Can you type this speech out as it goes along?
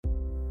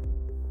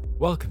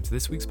Welcome to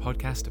this week's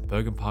podcast at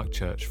Bergen Park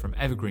Church from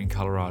Evergreen,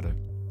 Colorado.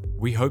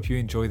 We hope you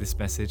enjoy this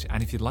message,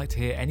 and if you'd like to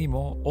hear any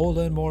more or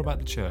learn more about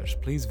the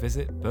church, please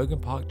visit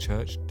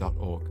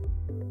bergenparkchurch.org.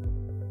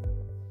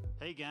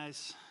 Hey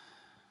guys.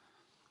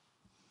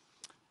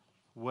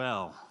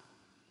 Well,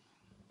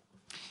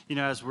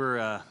 as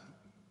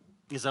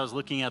I was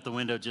looking out the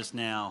window just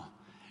now,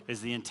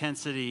 as the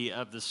intensity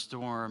of the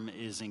storm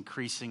is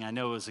increasing, I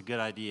know it was a good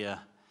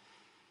idea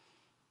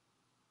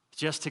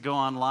just to go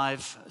on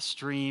live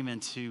stream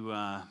and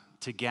to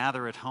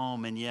gather at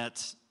home, and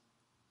yet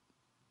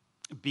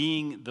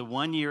being the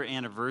 1 year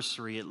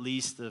anniversary at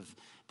least of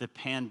the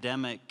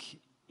pandemic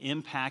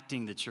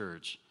impacting the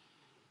church,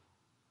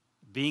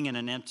 being in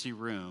an empty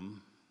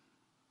room,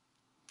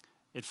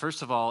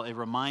 first of all, it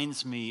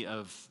reminds me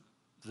of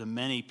the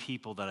many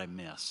people that I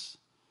miss.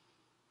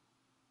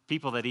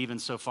 People that even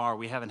so far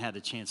we haven't had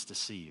the chance to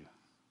see you.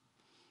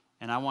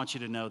 And I want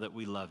you to know that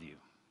we love you.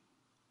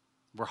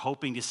 We're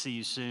hoping to see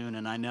you soon,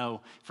 and I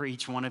know for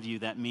each one of you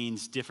that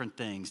means different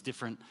things,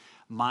 different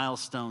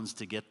milestones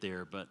to get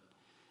there, but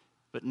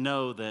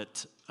know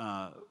that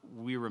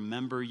we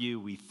remember you,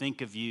 we think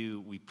of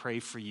you, we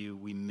pray for you,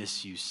 we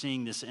miss you.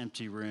 Seeing this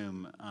empty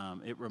room,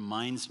 it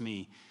reminds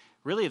me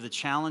really of the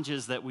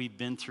challenges that we've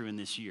been through in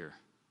this year.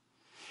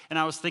 And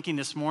I was thinking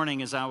this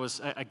morning as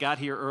I got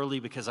here early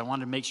because I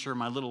wanted to make sure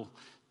my little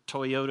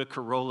Toyota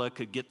Corolla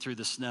could get through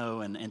the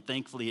snow, and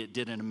thankfully it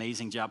did an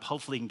amazing job.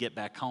 Hopefully it can get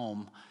back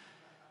home.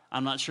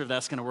 I'm not sure if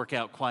that's going to work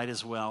out quite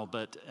as well,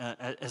 but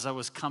as I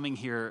was coming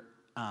here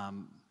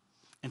and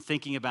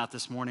thinking about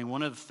this morning,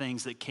 one of the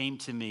things that came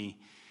to me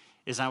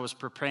as I was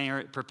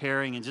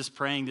preparing and just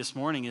praying this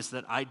morning is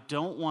that I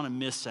don't want to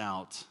miss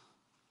out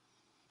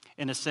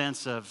in a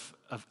sense of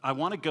I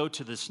want to go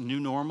to this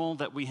new normal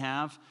that we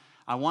have.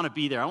 I want to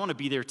be there. I want to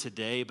be there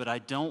today, but I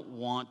don't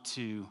want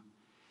to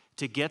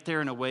get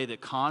there in a way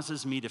that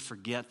causes me to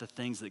forget the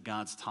things that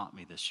God's taught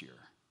me this year.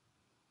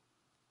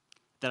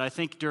 That I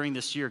think during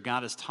this year,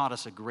 God has taught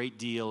us a great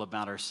deal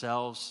about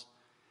ourselves.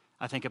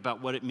 I think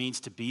about what it means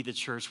to be the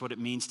church, what it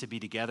means to be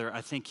together. I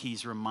think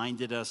He's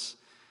reminded us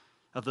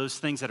of those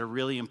things that are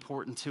really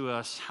important to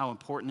us, how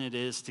important it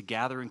is to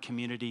gather in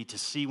community, to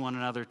see one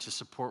another, to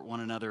support one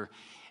another.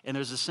 And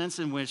there's a sense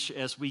in which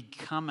as we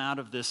come out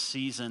of this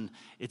season,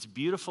 it's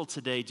beautiful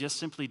today just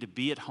simply to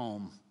be at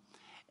home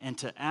and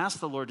to ask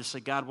the Lord to say,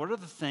 God, what are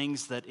the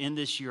things that in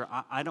this year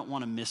I don't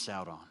want to miss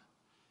out on?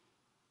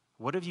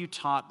 What have you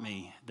taught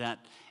me that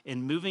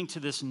in moving to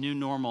this new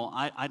normal,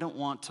 I don't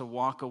want to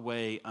walk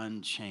away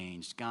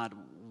unchanged? God,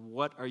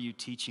 what are you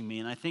teaching me?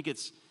 And I think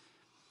it's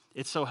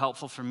so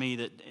helpful for me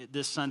that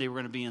this Sunday we're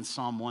going to be in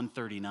Psalm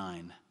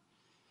 139.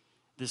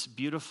 This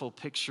beautiful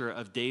picture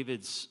of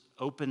David's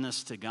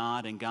openness to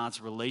God and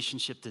God's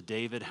relationship to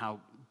David,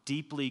 how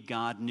deeply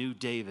God knew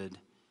David.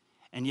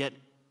 And yet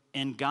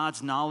in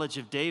God's knowledge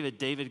of David,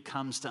 David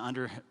comes to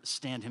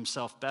understand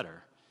himself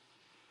better.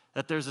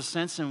 That there's a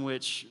sense in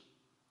which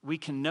we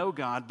can know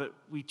God, but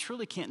we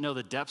truly can't know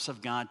the depths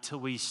of God till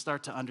we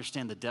start to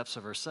understand the depths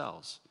of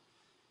ourselves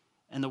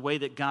and the way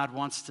that God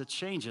wants to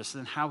change us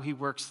and how He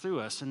works through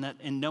us. And that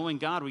in knowing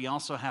God, we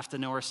also have to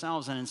know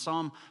ourselves. And in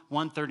Psalm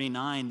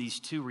 139, these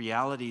two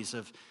realities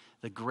of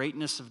the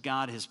greatness of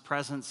God, His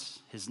presence,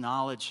 His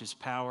knowledge, His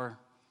power,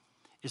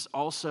 is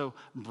also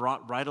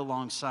brought right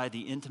alongside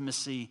the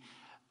intimacy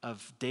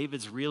of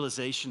David's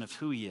realization of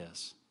who he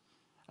is,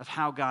 of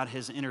how God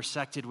has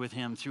intersected with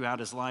him throughout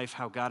his life,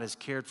 how God has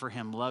cared for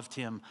him, loved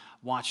him,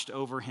 watched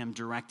over him,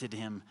 directed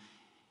him,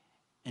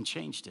 and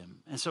changed him.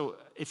 And so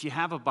if you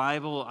have a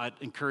Bible, I'd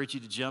encourage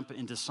you to jump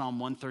into Psalm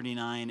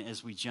 139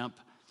 as we jump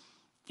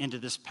into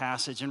this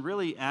passage and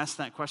really ask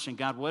that question,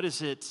 God, what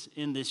is it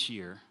in this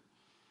year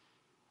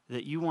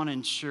that you want to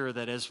ensure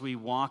that as we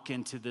walk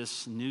into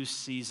this new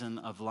season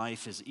of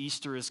life, as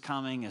Easter is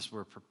coming, as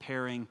we're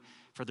preparing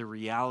for the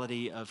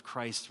reality of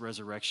Christ's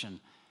resurrection,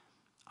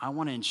 I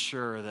want to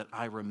ensure that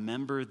I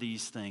remember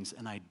these things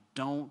and I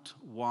don't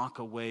walk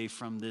away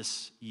from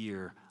this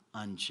year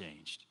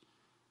unchanged.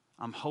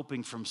 I'm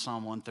hoping from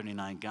Psalm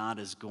 139, God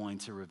is going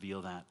to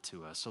reveal that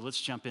to us. So let's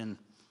jump in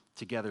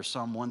together.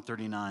 Psalm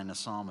 139, a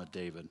psalm of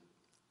David.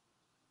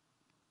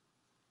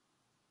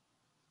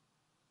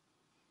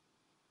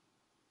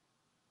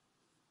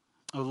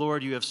 O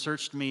Lord, you have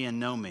searched me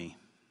and know me.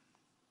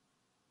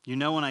 You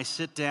know when I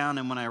sit down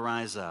and when I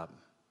rise up.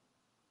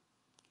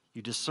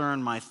 You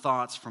discern my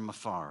thoughts from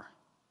afar.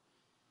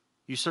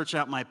 You search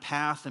out my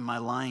path and my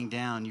lying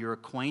down. You're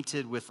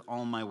acquainted with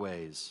all my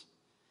ways.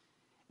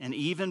 And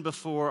even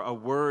before a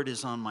word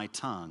is on my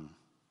tongue,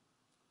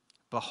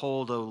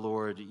 behold, O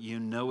Lord, you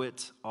know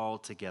it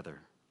altogether.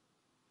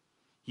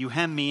 You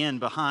hem me in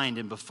behind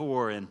and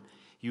before, and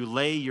you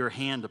lay your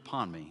hand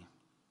upon me.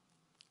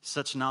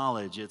 Such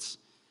knowledge, it's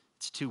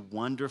too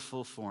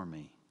wonderful for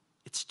me.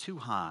 It's too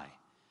high.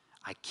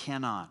 I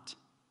cannot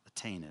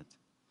attain it.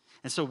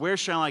 And so where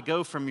shall I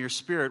go from your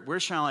spirit? Where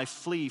shall I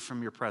flee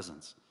from your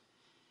presence?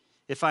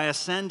 If I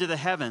ascend to the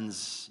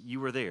heavens,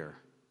 you are there.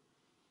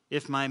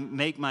 If I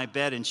make my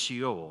bed in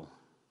Sheol,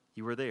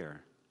 you are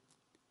there.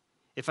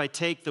 If I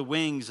take the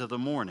wings of the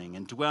morning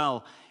and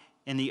dwell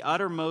in the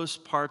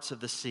uttermost parts of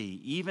the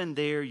sea. Even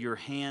there your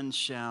hand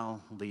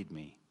shall lead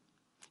me.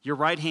 Your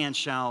right hand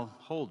shall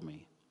hold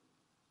me.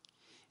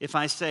 If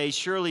I say,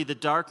 surely the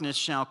darkness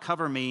shall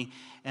cover me,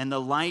 and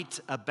the light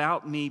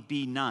about me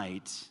be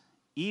night,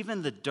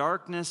 even the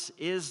darkness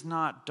is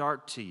not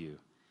dark to you.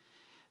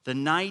 The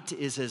night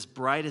is as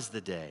bright as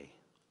the day,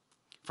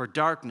 for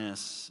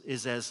darkness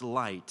is as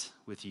light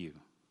with you.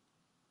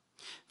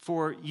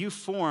 For you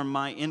form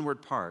my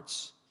inward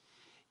parts.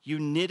 You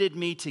knitted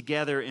me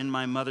together in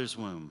my mother's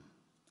womb.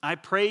 I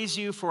praise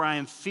you, for I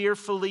am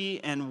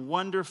fearfully and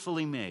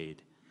wonderfully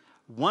made.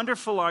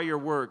 Wonderful are your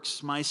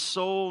works. My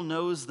soul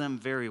knows them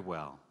very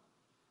well.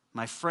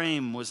 My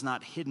frame was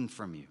not hidden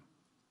from you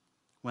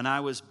when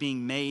I was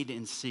being made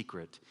in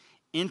secret,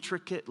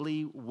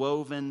 intricately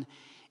woven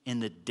in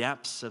the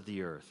depths of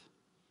the earth.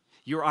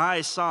 Your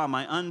eyes saw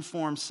my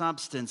unformed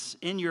substance.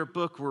 In your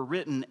book were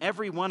written,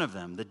 every one of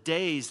them, the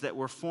days that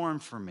were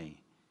formed for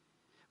me,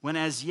 when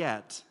as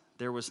yet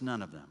there was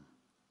none of them.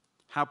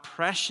 How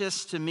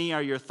precious to me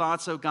are your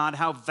thoughts, O God,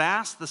 how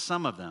vast the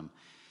sum of them.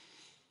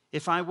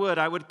 If I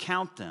would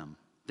count them.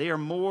 They are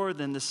more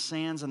than the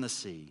sands on the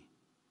sea.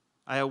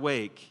 I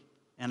awake,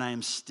 and I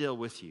am still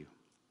with you.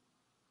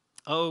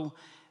 Oh,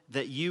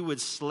 that you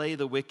would slay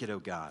the wicked, O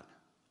God.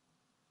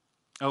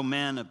 O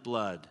man of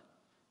blood,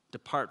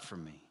 depart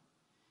from me.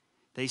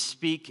 They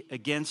speak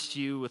against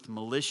you with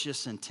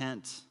malicious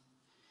intent.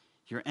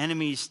 Your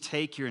enemies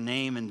take your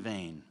name in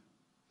vain.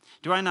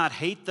 Do I not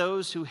hate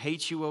those who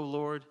hate you, O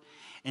Lord?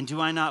 And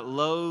do I not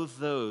loathe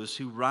those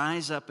who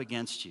rise up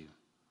against you?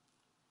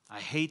 I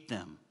hate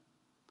them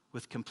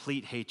with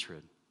complete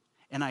hatred,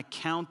 and I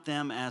count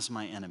them as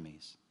my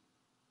enemies.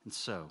 And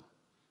so,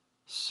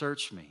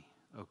 search me,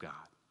 O God.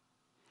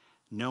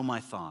 Know my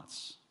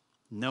thoughts,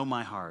 know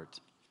my heart.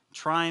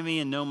 Try me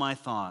and know my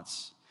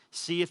thoughts.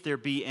 See if there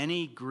be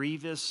any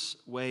grievous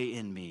way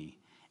in me,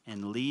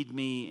 and lead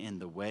me in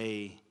the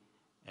way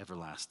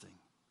everlasting.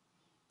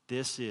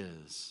 This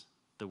is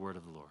the word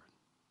of the Lord.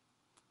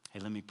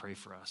 Hey, let me pray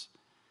for us.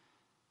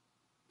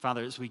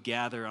 Father, as we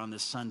gather on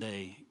this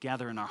Sunday,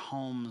 gather in our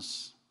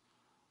homes,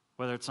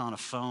 whether it's on a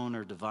phone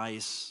or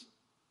device,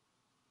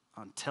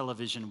 on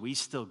television, we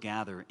still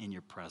gather in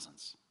your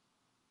presence.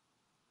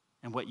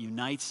 And what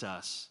unites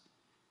us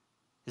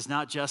is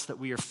not just that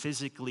we are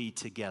physically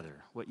together.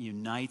 What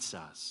unites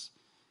us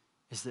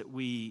is that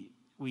we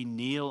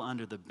kneel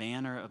under the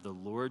banner of the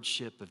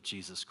lordship of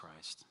Jesus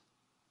Christ.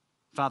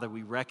 Father,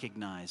 we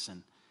recognize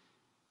and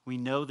we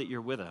know that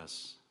you're with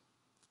us.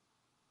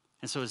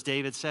 And so as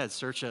David said,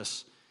 search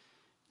us,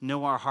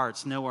 know our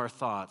hearts, know our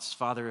thoughts.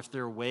 Father, if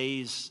there are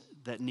ways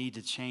that need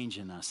to change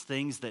in us,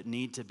 things that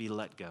need to be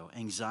let go,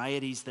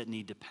 anxieties that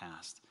need to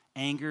pass,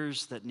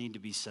 angers that need to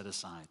be set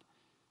aside.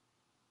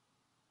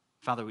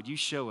 Father, would you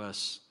show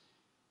us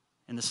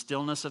in the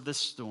stillness of this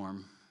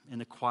storm, in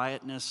the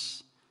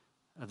quietness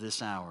of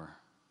this hour,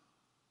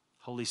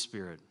 Holy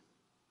Spirit,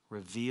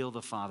 reveal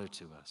the Father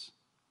to us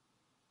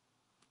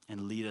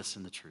and lead us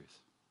in the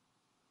truth.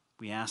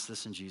 We ask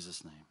this in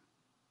Jesus' name.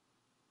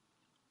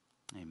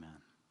 Amen.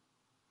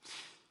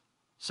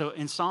 So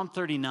in Psalm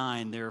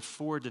 39, there are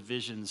 4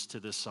 divisions to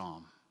this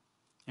psalm.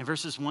 In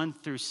verses 1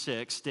 through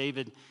 6,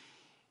 David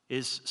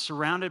is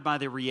surrounded by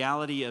the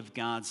reality of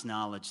God's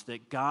knowledge,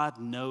 that God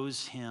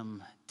knows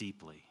him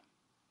deeply.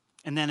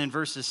 And then in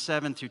verses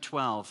 7 through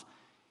 12,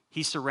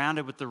 he's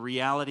surrounded with the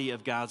reality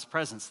of God's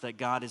presence, that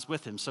God is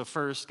with him. So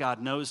first, God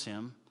knows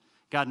him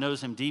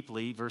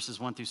deeply, verses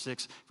 1 through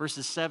 6.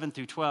 Verses 7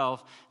 through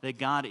 12, that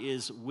God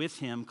is with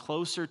him,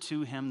 closer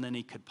to him than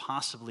he could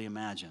possibly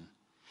imagine.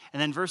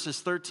 And then verses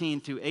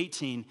 13 through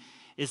 18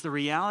 is the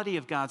reality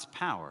of God's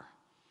power,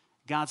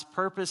 God's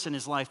purpose in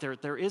his life.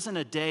 There isn't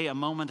a day, a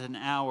moment, an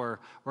hour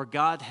where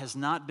God has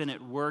not been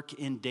at work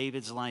in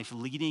David's life,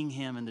 leading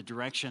him in the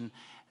direction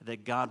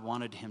that God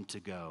wanted him to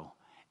go.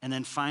 And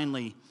then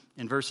finally,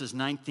 in verses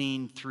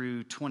 19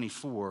 through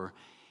 24,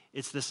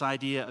 it's this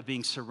idea of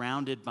being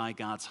surrounded by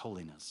God's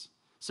holiness.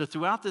 So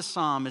throughout this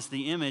psalm is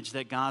the image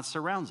that God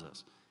surrounds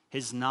us.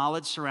 His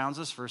knowledge surrounds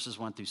us, verses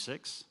 1 through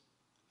 6.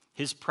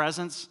 His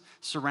presence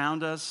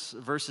surrounds us,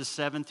 verses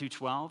 7 through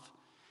 12.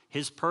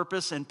 His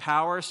purpose and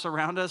power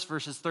surround us,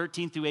 verses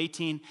 13 through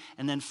 18.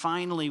 And then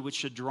finally, which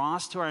should draw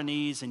us to our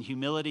knees in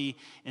humility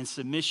and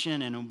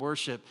submission and in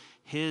worship,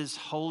 his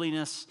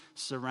holiness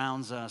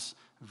surrounds us,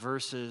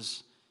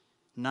 verses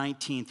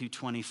 19 through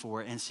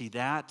 24. And see,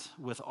 that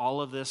with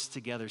all of this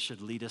together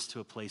should lead us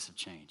to a place of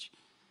change.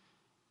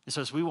 And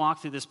so as we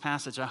walk through this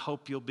passage, I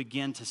hope you'll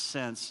begin to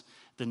sense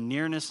the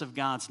nearness of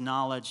God's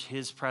knowledge,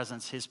 his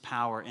presence, his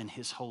power, and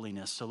his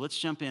holiness. So let's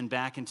jump in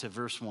back into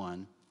verse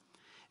 1.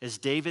 As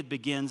David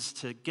begins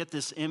to get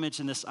this image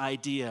and this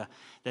idea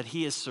that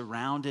he is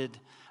surrounded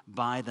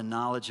by the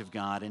knowledge of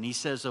God. And he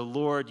says, "O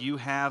Lord, you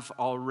have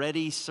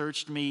already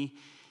searched me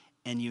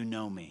and you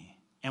know me."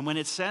 And when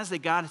it says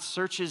that God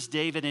searches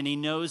David and he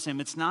knows him,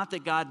 it's not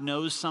that God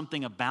knows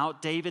something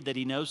about David, that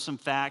he knows some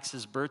facts,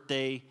 his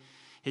birthday,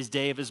 his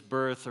day of his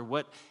birth, or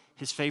what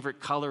his favorite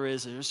color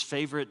is, or his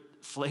favorite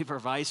flavor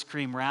of ice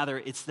cream. Rather,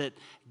 it's that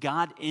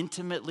God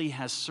intimately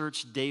has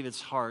searched David's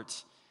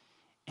heart,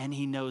 and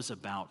he knows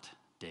about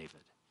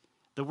David.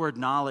 The word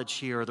knowledge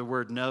here, or the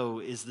word know,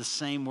 is the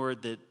same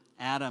word that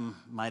Adam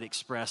might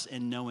express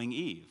in knowing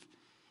Eve.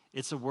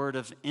 It's a word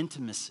of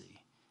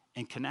intimacy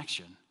and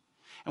connection.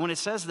 And when it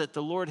says that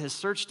the Lord has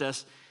searched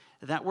us,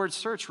 that word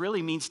search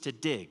really means to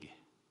dig,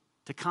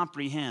 to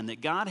comprehend,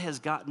 that God has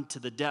gotten to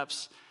the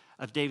depths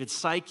of David's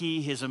psyche,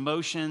 his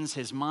emotions,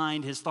 his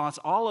mind, his thoughts,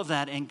 all of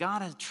that, and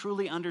God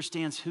truly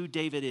understands who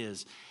David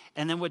is.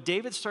 And then what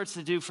David starts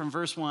to do from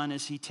verse 1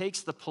 is he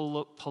takes the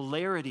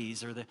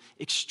polarities or the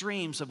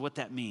extremes of what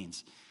that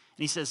means.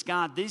 And he says,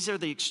 God, these are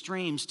the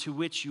extremes to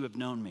which you have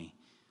known me.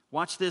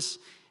 Watch this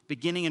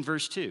beginning in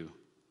verse 2.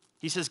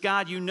 He says,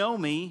 God, you know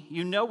me.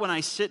 You know when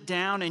I sit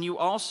down, and you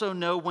also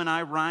know when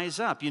I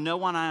rise up. You know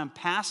when I am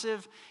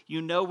passive.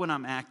 You know when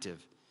I'm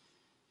active.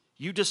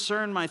 You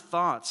discern my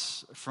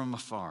thoughts from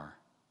afar.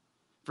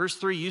 Verse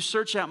 3, you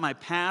search out my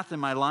path and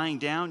my lying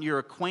down. You're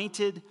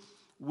acquainted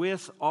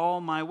with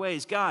all my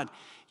ways. God,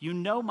 you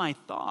know my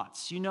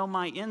thoughts. You know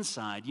my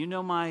inside. You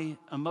know my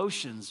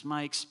emotions,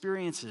 my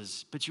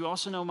experiences, but you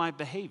also know my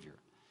behavior.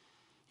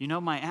 You know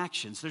my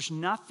actions. There's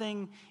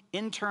nothing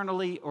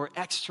internally or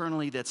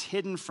externally that's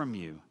hidden from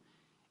you.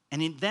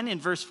 And then in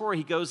verse 4,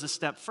 he goes a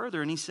step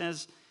further and he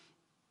says,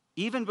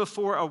 even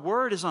before a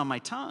word is on my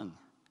tongue,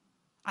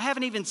 I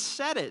haven't even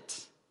said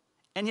it.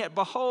 And yet,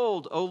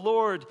 behold, O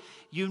Lord,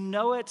 you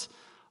know it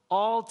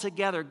all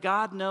together.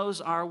 God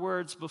knows our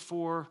words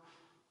before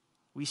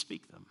we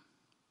speak them.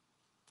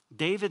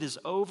 David is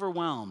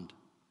overwhelmed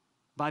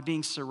by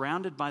being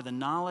surrounded by the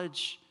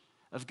knowledge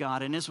of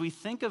God. And as we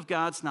think of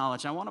God's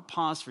knowledge, I want to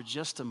pause for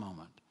just a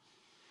moment.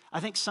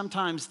 I think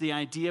sometimes the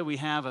idea we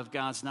have of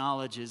God's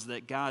knowledge is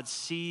that God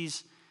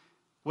sees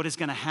what is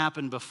going to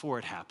happen before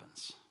it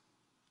happens.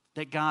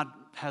 That God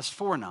has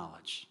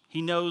foreknowledge.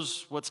 He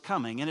knows what's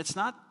coming. And it's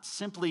not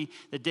simply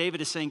that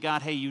David is saying,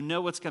 God, hey, you know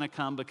what's going to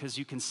come because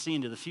you can see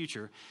into the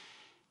future.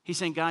 He's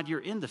saying, God, you're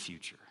in the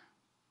future.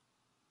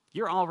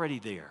 You're already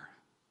there.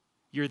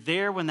 You're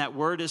there when that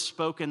word is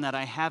spoken that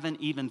I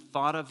haven't even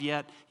thought of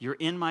yet. You're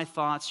in my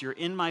thoughts. You're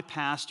in my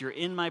past. You're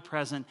in my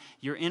present.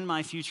 You're in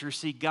my future.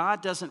 See,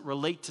 God doesn't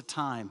relate to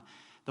time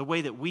the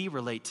way that we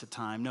relate to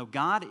time. No,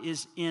 God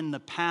is in the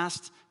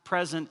past,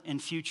 present,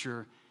 and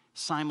future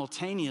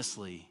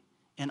simultaneously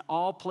in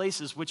all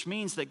places, which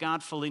means that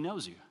God fully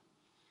knows you.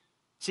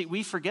 See,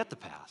 we forget the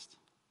past.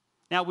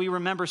 Now, we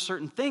remember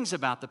certain things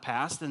about the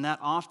past, and that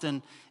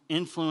often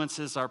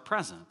influences our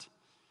present.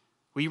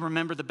 We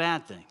remember the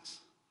bad things,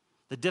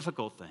 the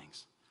difficult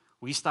things.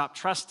 We stop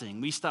trusting.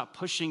 We stop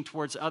pushing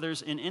towards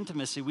others in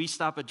intimacy. We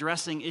stop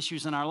addressing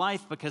issues in our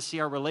life because,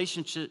 see, our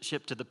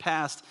relationship to the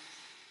past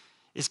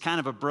is kind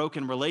of a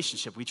broken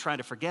relationship. We try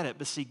to forget it,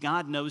 but see,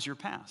 God knows your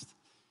past.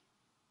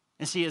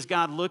 And see, as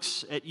God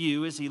looks at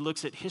you, as he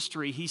looks at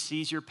history, he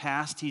sees your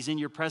past, he's in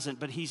your present,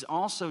 but he's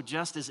also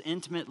just as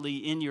intimately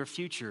in your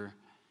future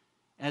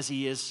as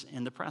he is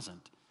in the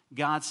present.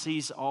 God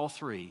sees all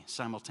three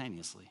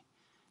simultaneously.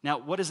 Now,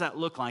 what does that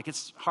look like?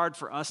 It's hard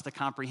for us to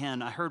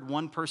comprehend. I heard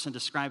one person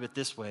describe it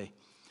this way,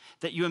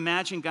 that you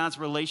imagine God's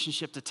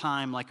relationship to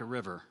time like a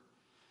river.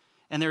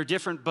 And there are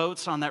different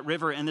boats on that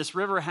river, and this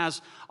river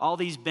has all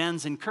these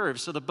bends and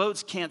curves. So the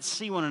boats can't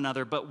see one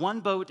another, but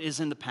one boat is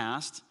in the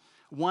past,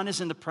 one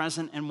is in the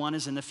present, and one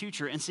is in the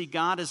future. And see,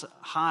 God is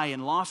high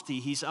and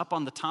lofty. He's up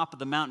on the top of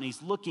the mountain.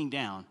 He's looking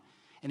down,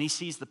 and he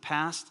sees the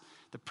past,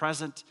 the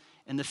present,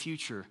 and the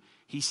future.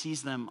 He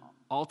sees them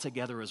all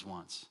together as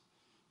once,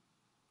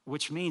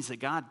 which means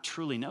that God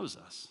truly knows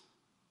us.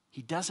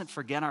 He doesn't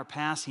forget our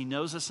past. He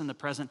knows us in the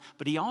present,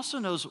 but he also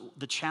knows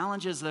the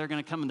challenges that are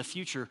going to come in the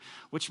future,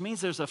 which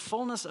means there's a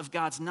fullness of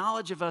God's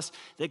knowledge of us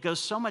that goes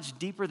so much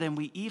deeper than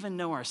we even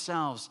know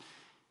ourselves.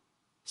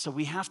 So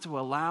we have to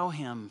allow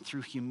him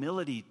through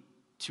humility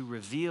to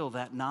reveal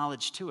that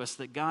knowledge to us,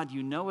 that God,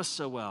 you know us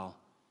so well,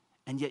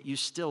 and yet you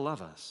still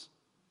love us.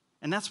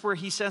 And that's where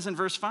he says in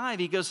verse 5,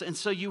 he goes, and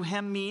so you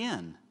hem me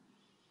in.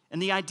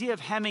 And the idea of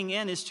hemming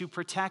in is to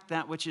protect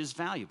that which is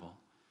valuable.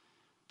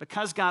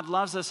 Because God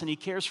loves us and he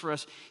cares for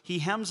us, he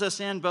hems us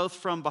in both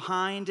from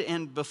behind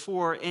and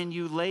before, and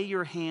you lay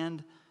your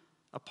hand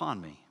upon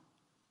me.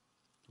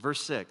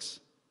 Verse 6,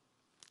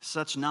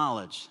 such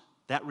knowledge,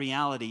 that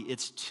reality,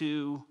 it's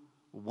too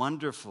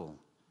wonderful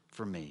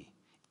for me.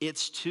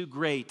 It's too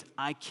great.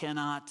 I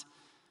cannot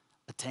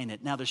attain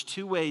it. Now, there's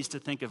two ways to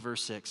think of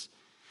verse 6.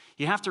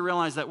 You have to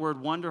realize that word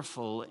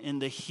wonderful in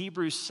the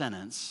Hebrew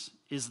sentence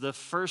is the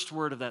first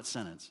word of that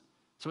sentence.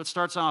 So it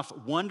starts off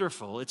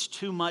wonderful. It's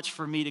too much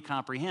for me to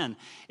comprehend.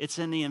 It's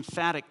in the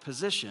emphatic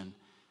position,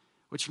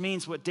 which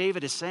means what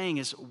David is saying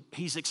is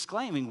he's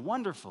exclaiming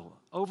wonderful,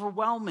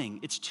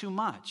 overwhelming. It's too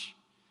much.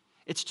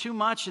 It's too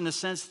much in the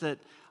sense that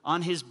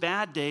on his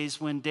bad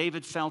days when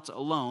David felt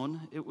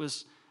alone, it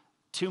was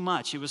too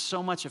much. It was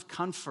so much of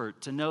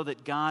comfort to know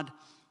that God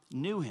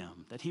knew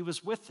him, that he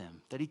was with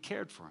him, that he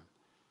cared for him.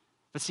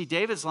 But see,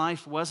 David's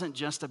life wasn't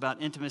just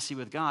about intimacy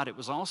with God. It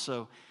was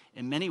also,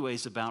 in many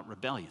ways, about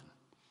rebellion.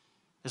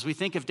 As we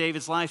think of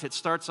David's life, it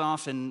starts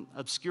off in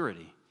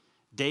obscurity.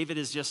 David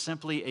is just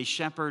simply a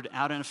shepherd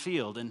out in a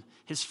field, and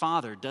his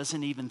father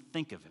doesn't even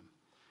think of him.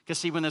 Because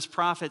see, when this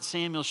prophet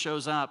Samuel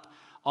shows up,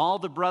 all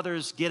the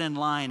brothers get in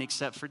line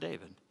except for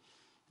David.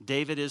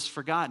 David is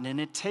forgotten,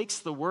 and it takes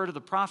the word of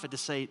the prophet to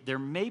say, there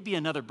may be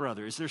another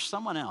brother. Is there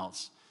someone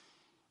else?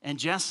 And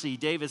Jesse,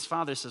 David's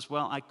father, says,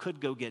 well, I could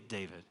go get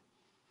David.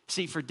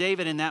 See, for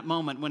David in that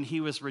moment when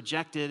he was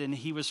rejected and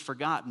he was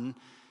forgotten,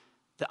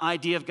 the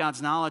idea of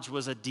God's knowledge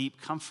was a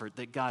deep comfort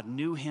that God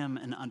knew him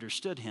and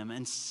understood him.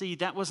 And see,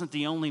 that wasn't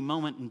the only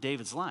moment in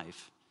David's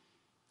life.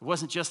 It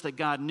wasn't just that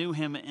God knew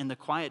him in the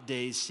quiet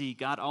days. See,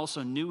 God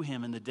also knew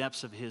him in the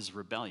depths of his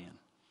rebellion.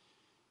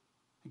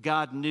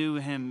 God knew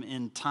him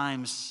in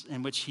times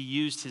in which he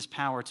used his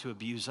power to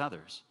abuse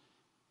others.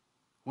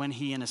 When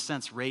he, in a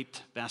sense,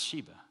 raped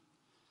Bathsheba.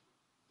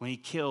 When he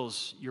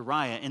kills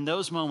Uriah. In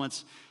those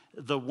moments,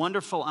 the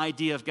wonderful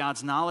idea of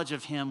God's knowledge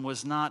of him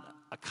was not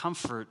a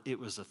comfort, it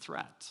was a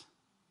threat.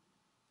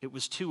 It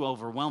was too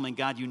overwhelming.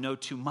 God, you know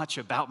too much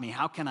about me.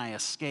 How can I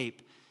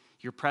escape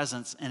your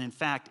presence? And in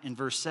fact, in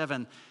verse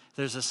 7,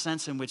 there's a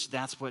sense in which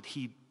that's what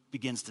he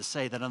begins to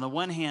say. That on the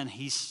one hand,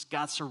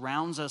 God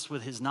surrounds us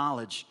with his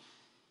knowledge.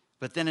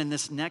 But then in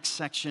this next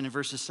section, in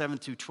verses 7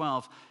 through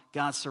 12,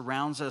 God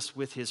surrounds us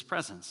with his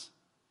presence.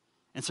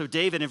 And so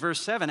David in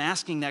verse 7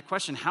 asking that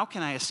question, how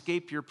can I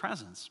escape your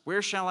presence?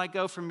 Where shall I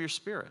go from your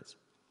spirit?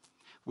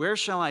 Where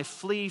shall I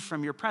flee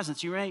from your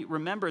presence? You may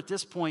remember at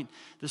this point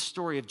the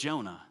story of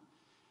Jonah.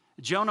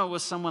 Jonah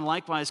was someone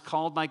likewise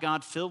called by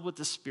God, filled with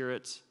the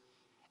Spirit,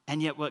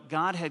 and yet what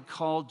God had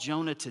called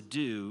Jonah to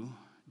do,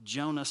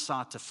 Jonah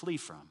sought to flee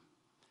from.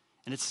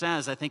 And it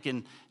says, I think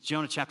in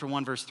Jonah chapter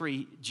 1, verse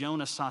 3,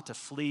 Jonah sought to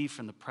flee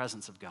from the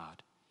presence of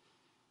God.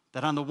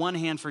 That on the one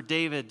hand, for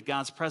David,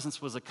 God's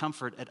presence was a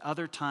comfort. At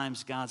other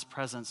times, God's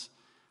presence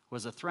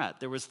was a threat.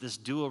 There was this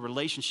dual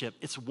relationship.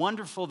 It's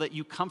wonderful that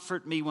you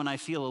comfort me when I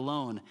feel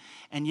alone.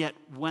 And yet,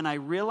 when I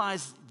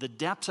realize the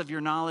depths of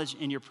your knowledge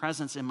and your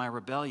presence in my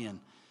rebellion,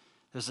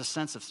 there's a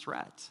sense of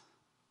threat,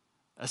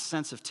 a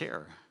sense of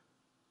terror.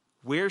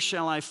 Where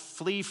shall I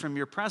flee from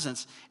your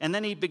presence? And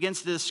then he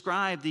begins to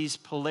describe these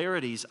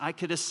polarities. I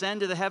could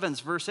ascend to the heavens,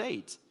 verse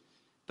 8.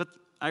 But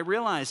I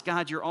realize,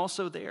 God, you're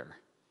also there.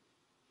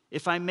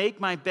 If I make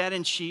my bed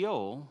in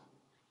Sheol,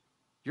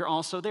 you're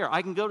also there.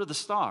 I can go to the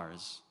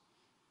stars.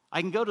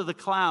 I can go to the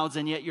clouds,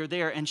 and yet you're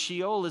there. And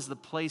Sheol is the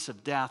place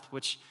of death,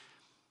 which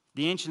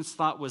the ancients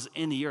thought was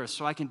in the earth.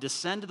 So I can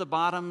descend to the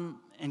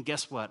bottom, and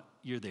guess what?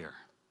 You're there.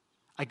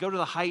 I go to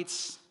the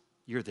heights,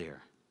 you're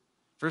there.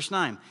 Verse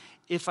 9,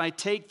 if I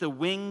take the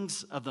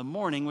wings of the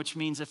morning, which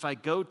means if I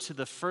go to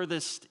the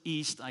furthest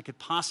east I could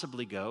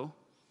possibly go,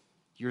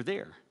 you're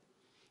there.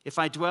 If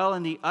I dwell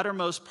in the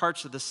uttermost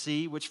parts of the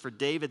sea, which for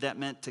David that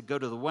meant to go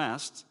to the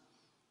west,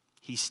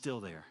 he's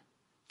still there.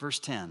 Verse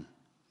 10,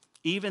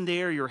 even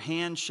there your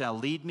hand shall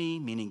lead me,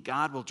 meaning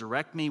God will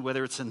direct me,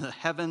 whether it's in the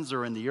heavens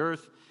or in the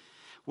earth,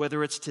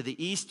 whether it's to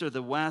the east or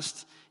the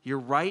west, your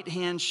right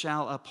hand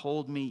shall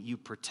uphold me, you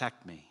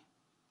protect me.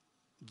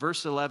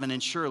 Verse 11,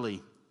 and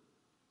surely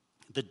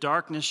the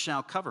darkness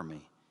shall cover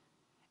me,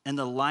 and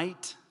the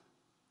light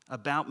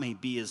about me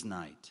be as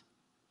night.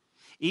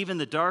 Even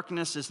the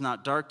darkness is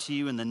not dark to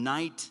you, and the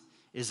night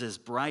is as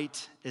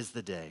bright as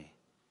the day.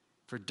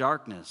 For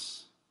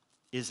darkness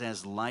is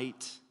as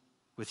light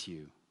with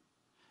you.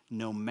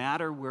 No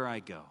matter where I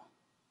go,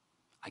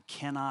 I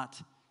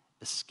cannot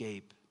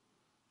escape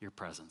your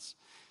presence.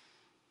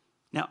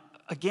 Now,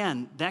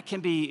 again, that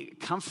can be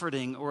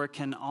comforting, or it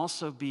can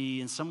also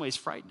be in some ways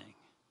frightening.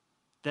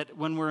 That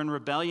when we're in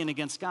rebellion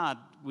against God,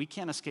 we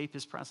can't escape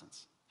his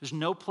presence. There's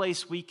no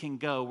place we can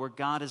go where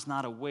God is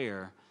not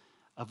aware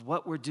of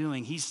what we're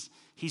doing. He's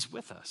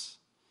with us.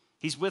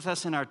 He's with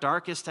us in our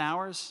darkest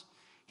hours.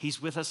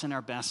 He's with us in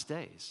our best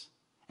days.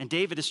 And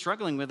David is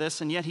struggling with this,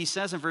 and yet he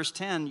says in verse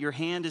 10, your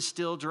hand is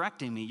still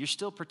directing me. You're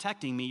still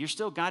protecting me. You're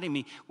still guiding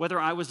me. Whether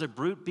I was a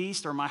brute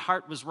beast or my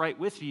heart was right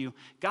with you,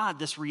 God,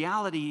 this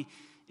reality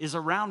is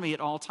around me at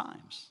all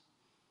times.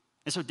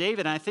 And so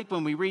David, I think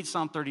when we read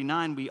Psalm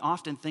 39, we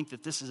often think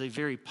that this is a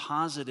very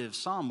positive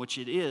psalm, which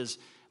it is,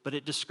 but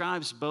it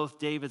describes both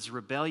David's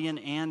rebellion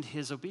and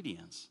his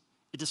obedience.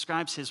 It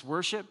describes his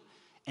worship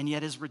and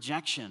yet his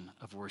rejection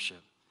of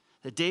worship.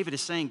 That David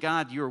is saying,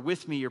 God, you're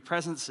with me, your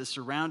presence is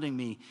surrounding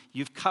me,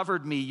 you've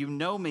covered me, you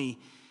know me.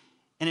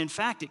 And in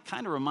fact, it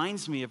kind of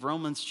reminds me of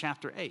Romans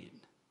chapter 8.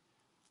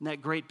 And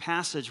that great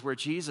passage where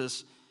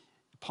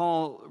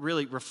Paul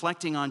really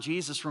reflecting on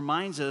Jesus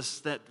reminds us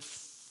that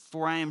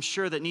for I am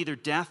sure that neither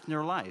death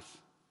nor life,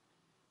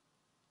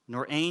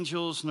 nor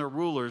angels nor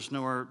rulers,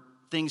 nor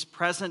things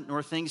present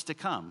nor things to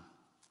come,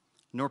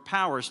 nor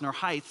powers, nor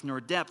height,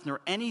 nor depth, nor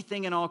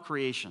anything in all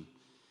creation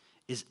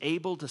is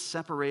able to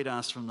separate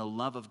us from the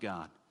love of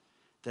God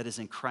that is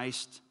in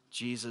Christ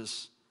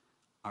Jesus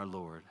our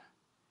Lord.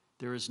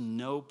 There is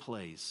no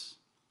place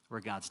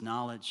where God's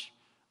knowledge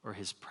or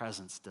his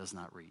presence does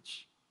not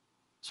reach.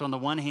 So on the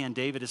one hand,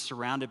 David is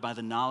surrounded by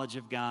the knowledge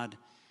of God.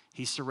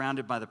 He's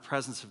surrounded by the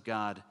presence of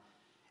God.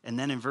 And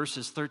then in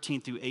verses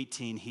 13 through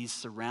 18, he's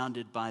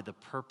surrounded by the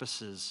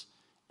purposes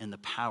and the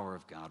power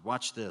of God.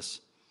 Watch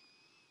this.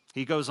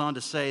 He goes on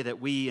to say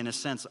that we, in a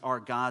sense, are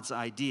God's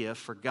idea,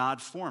 for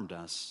God formed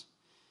us.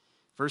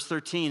 Verse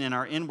 13, in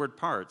our inward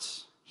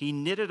parts, he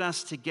knitted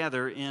us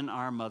together in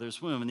our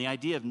mother's womb. And the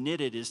idea of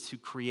knitted is to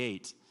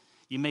create.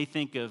 You may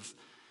think of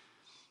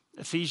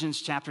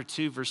Ephesians chapter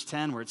 2, verse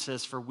 10, where it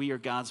says, for we are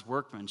God's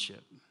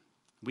workmanship.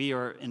 We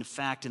are, in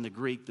fact, in the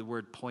Greek, the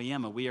word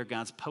poema. We are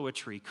God's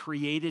poetry,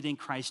 created in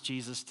Christ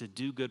Jesus to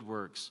do good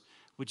works,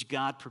 which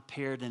God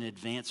prepared in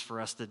advance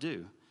for us to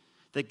do.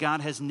 That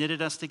God has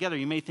knitted us together.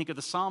 You may think of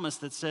the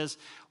psalmist that says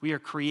we are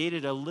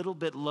created a little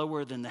bit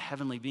lower than the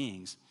heavenly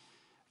beings,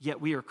 yet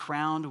we are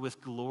crowned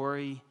with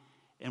glory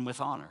and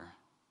with honor.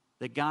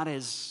 That God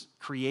has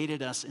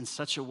created us in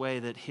such a way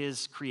that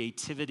his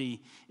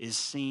creativity is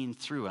seen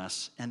through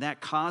us. And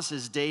that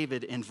causes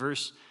David in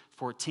verse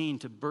 14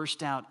 to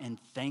burst out in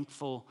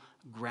thankful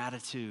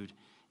gratitude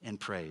and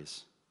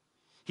praise.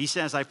 He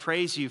says, I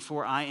praise you,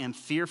 for I am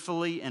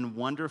fearfully and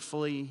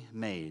wonderfully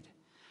made.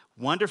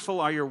 Wonderful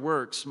are your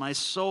works. My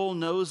soul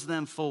knows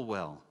them full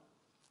well.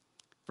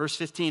 Verse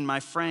 15, my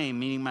frame,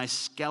 meaning my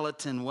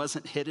skeleton,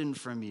 wasn't hidden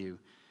from you.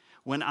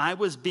 When I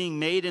was being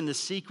made in the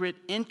secret,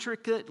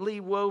 intricately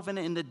woven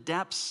in the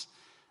depths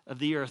of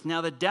the earth.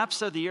 Now, the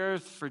depths of the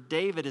earth for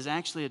David is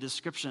actually a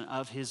description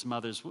of his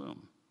mother's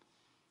womb.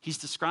 He's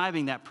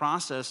describing that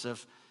process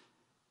of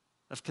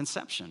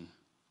conception,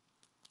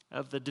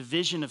 of the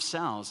division of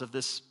cells, of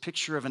this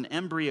picture of an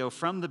embryo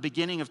from the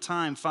beginning of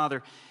time.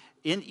 Father,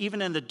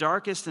 even in the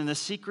darkest and the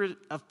secret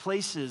of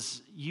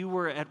places, you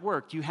were at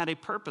work. You had a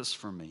purpose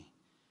for me.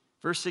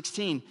 Verse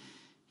 16,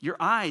 your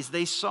eyes,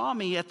 they saw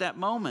me at that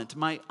moment,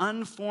 my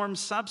unformed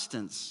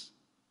substance.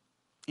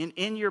 And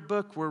in your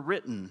book were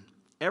written,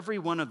 every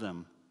one of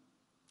them,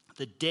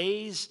 the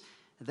days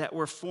that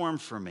were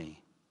formed for me,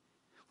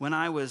 when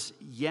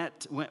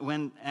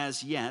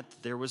as yet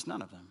there was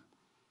none of them.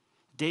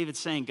 David's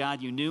saying,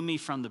 God, you knew me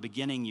from the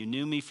beginning. You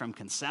knew me from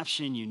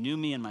conception. You knew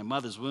me in my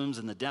mother's wombs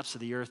in the depths of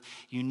the earth.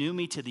 You knew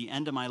me to the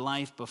end of my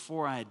life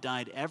before I had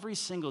died. Every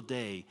single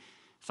day,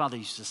 Father,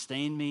 you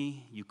sustained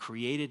me. You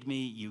created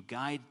me. You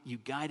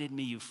guided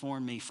me. You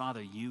formed me.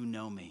 Father, you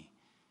know me.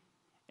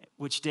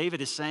 Which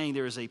David is saying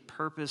there is a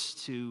purpose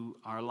to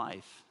our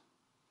life.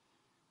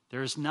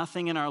 There is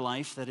nothing in our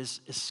life that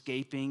is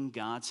escaping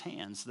God's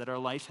hands, that our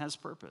life has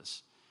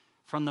purpose.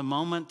 From the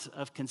moment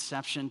of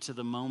conception to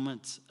the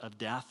moment of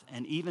death,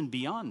 and even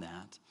beyond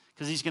that,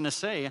 because he's going to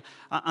say,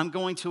 I'm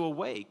going to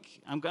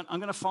awake. I'm going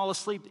to fall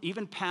asleep,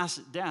 even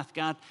past death.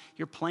 God,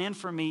 your plan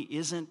for me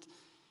isn't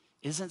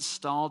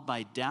stalled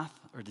by death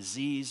or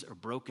disease or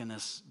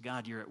brokenness.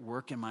 God, you're at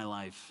work in my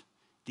life.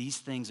 These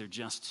things are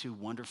just too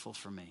wonderful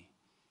for me.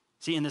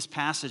 See, in this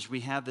passage,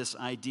 we have this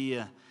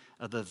idea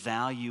of the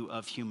value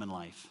of human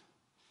life.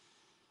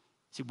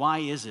 See, why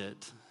is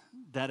it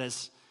that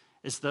as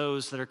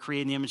those that are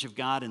created in the image of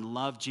God and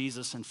love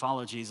Jesus and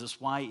follow Jesus,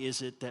 why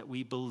is it that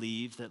we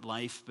believe that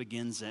life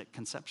begins at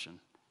conception?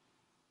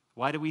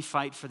 Why do we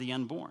fight for the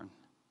unborn?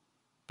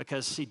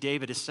 Because, see,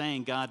 David is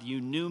saying, God,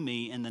 you knew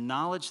me, and the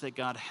knowledge that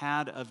God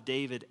had of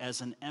David as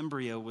an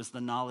embryo was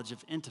the knowledge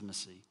of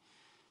intimacy.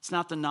 It's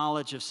not the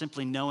knowledge of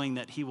simply knowing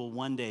that he will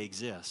one day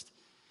exist.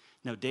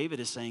 No, David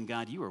is saying,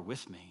 God, you are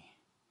with me.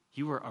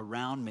 You are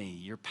around me.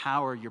 Your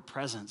power, your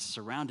presence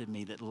surrounded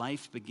me, that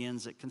life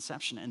begins at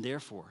conception, and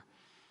therefore,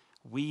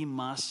 we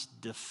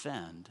must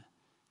defend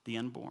the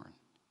unborn.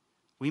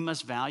 We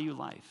must value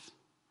life.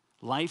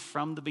 Life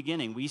from the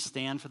beginning. We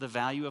stand for the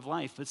value of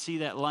life. But see,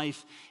 that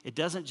life, it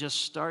doesn't just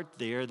start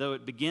there, though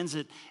it begins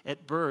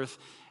at birth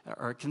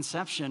or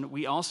conception.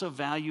 We also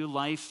value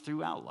life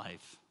throughout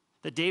life.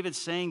 That David's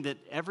saying that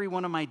every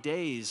one of my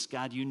days,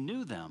 God, you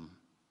knew them.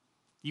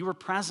 You were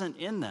present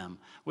in them,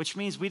 which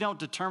means we don't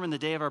determine the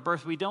day of our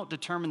birth. We don't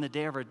determine the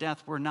day of our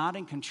death. We're not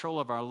in control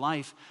of our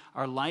life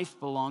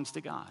belongs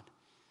to God.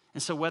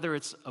 And so whether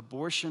it's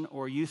abortion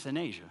or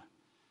euthanasia,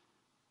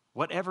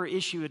 whatever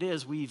issue it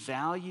is, we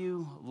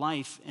value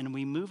life and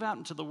we move out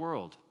into the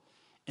world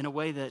in a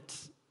way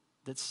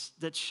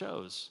that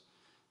shows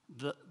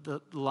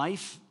the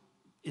life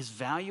is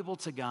valuable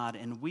to God,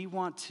 and we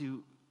want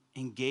to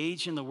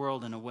engage in the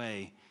world in a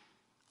way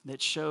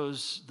that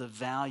shows the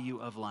value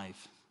of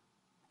life.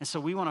 And so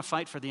we want to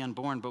fight for the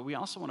unborn, but we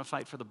also want to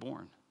fight for the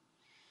born.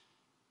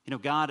 You know,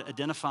 God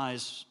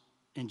identifies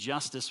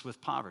injustice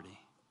with poverty.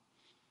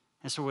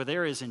 And so where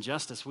there is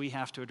injustice, we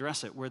have to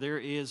address it. Where there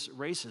is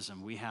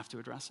racism, we have to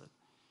address it.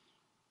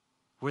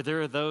 Where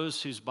there are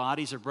those whose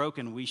bodies are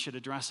broken, we should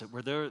address it.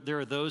 Where there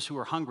are those who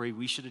are hungry,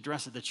 we should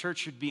address it. The church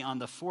should be on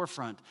the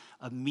forefront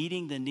of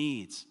meeting the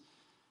needs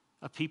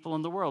of people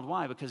in the world.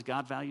 Why? Because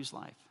God values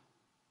life.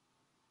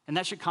 And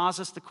that should cause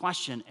us to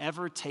question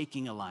ever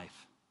taking a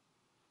life.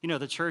 You know,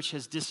 the church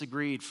has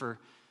disagreed for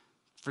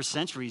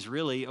centuries,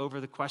 really, over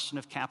the question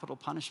of capital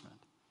punishment.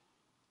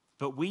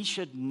 But we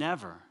should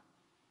never,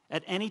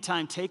 at any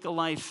time, take a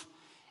life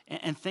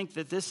and think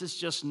that this is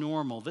just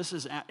normal.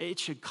 It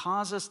should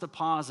cause us to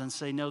pause and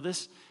say, no,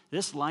 this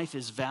life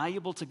is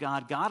valuable to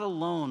God. God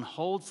alone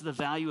holds the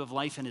value of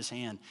life in his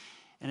hand.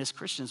 And as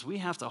Christians, we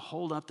have to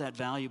hold up that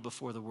value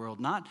before the world,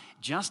 not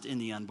just in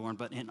the unborn,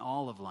 but in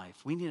all of life.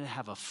 We need to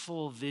have a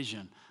full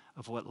vision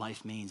of what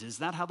life means. Is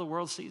that how the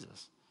world sees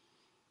us?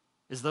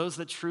 Is those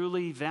that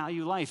truly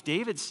value life?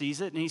 David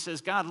sees it and he says,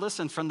 God,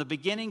 listen, from the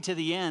beginning to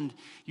the end,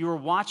 you were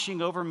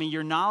watching over me.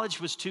 Your knowledge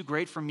was too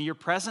great for me. Your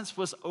presence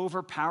was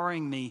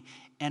overpowering me,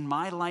 and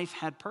my life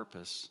had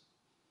purpose.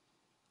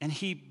 And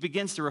he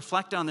begins to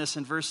reflect on this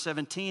in verse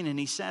 17, and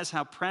he says,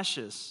 how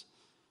precious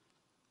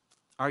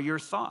are your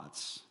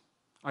thoughts?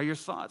 Are your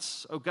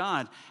thoughts, oh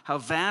God, how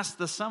vast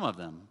the sum of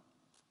them.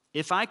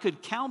 If I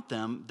could count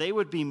them, they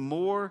would be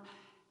more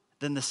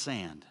than the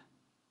sand.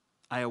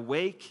 I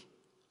awake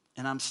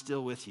and I'm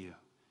still with you.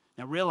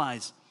 Now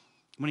realize,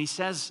 when he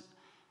says,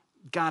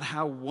 God,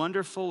 how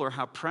wonderful or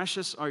how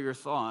precious are your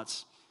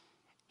thoughts,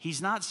 he's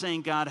not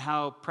saying, God,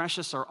 how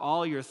precious are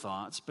all your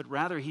thoughts, but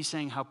rather he's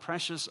saying, how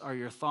precious are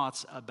your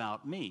thoughts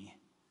about me?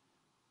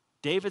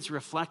 David's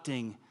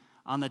reflecting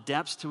on the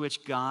depths to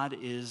which God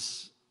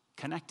is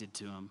connected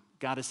to him.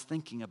 God is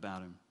thinking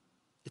about him.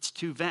 It's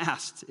too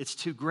vast. It's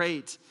too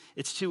great.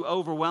 It's too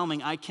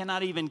overwhelming. I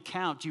cannot even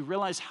count. Do you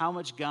realize how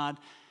much God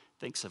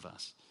thinks of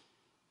us?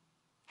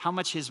 How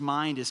much his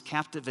mind is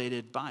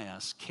captivated by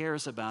us,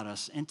 cares about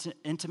us,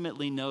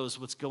 intimately knows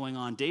what's going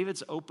on.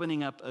 David's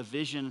opening up a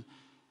vision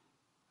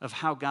of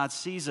how God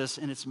sees us,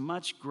 and it's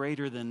much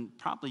greater than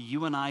probably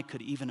you and I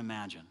could even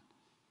imagine.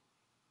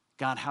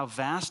 God, how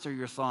vast are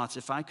your thoughts?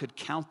 If I could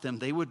count them,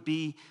 they would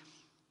be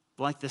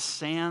like the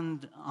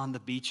sand on the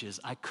beaches.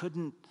 I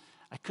couldn't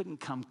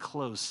come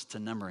close to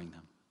numbering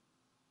them.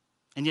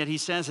 And yet he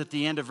says at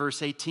the end of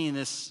verse 18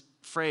 this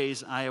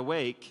phrase, I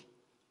awake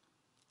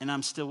and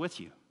I'm still with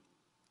you.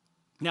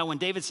 Now, when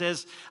David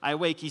says, I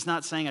awake, he's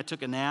not saying I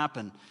took a nap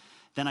and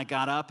then I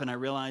got up and I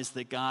realized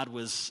that God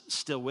was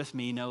still with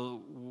me.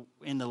 No,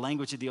 in the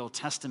language of the Old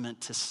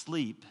Testament, to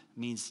sleep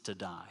means to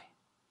die.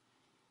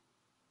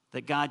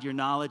 That God, your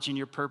knowledge and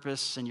your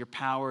purpose and your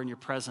power and your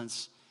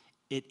presence,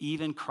 it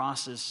even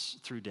crosses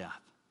through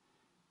death.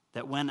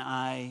 That when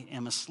I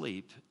am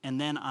asleep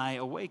and then I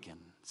awaken.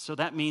 So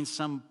that means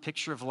some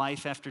picture of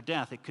life after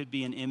death. It could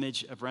be an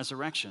image of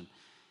resurrection.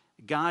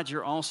 God,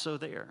 you're also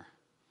there.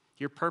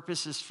 Your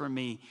purpose is for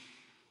me,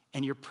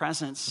 and your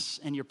presence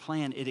and your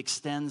plan, it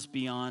extends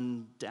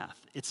beyond death.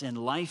 It's in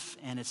life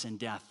and it's in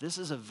death. This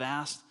is a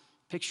vast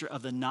picture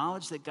of the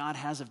knowledge that God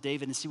has of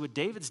David. And see, what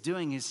David's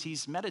doing is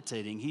he's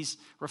meditating, he's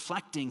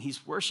reflecting,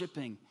 he's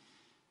worshiping.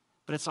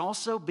 But it's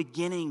also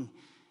beginning,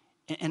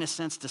 in a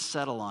sense, to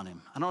settle on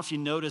him. I don't know if you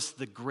notice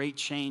the great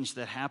change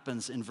that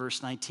happens in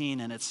verse 19,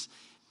 and it's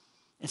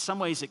in some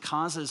ways it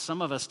causes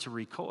some of us to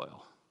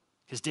recoil.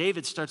 Because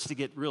David starts to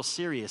get real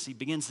serious. He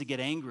begins to get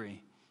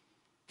angry.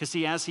 Because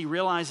as he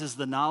realizes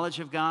the knowledge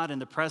of God and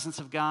the presence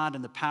of God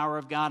and the power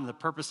of God and the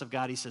purpose of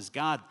God, he says,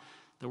 God,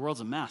 the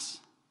world's a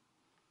mess.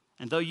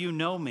 And though you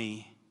know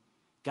me,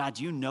 God,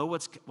 you know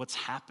what's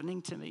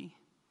happening to me.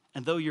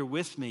 And though you're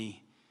with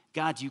me,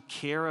 God, you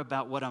care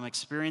about what I'm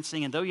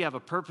experiencing. And though you have a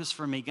purpose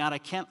for me, God, I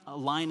can't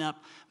line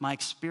up my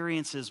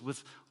experiences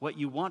with what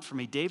you want for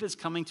me. David's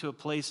coming to a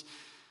place,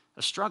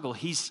 a struggle.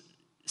 He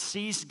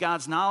sees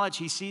God's knowledge.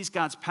 He sees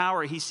God's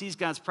power. He sees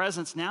God's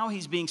presence. Now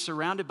he's being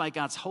surrounded by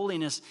God's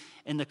holiness,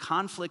 and the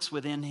conflicts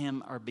within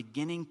him are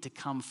beginning to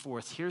come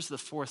forth. Here's the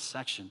fourth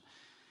section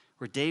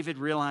where David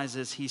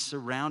realizes he's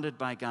surrounded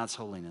by God's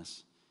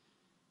holiness.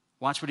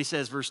 Watch what he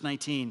says, verse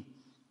 19.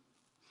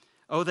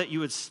 Oh, that you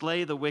would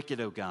slay the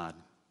wicked, O God.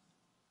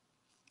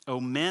 O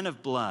men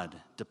of blood,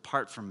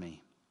 depart from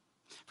me.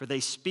 For they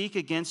speak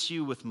against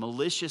you with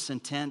malicious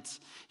intent.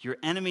 Your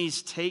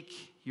enemies take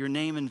your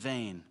name in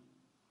vain.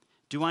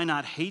 Do I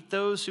not hate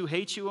those who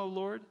hate you, O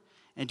Lord?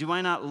 And do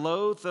I not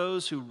loathe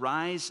those who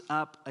rise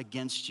up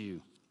against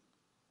you?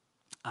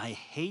 I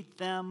hate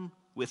them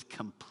with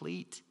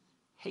complete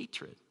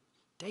hatred.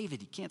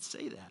 David, you can't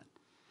say that.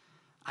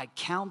 I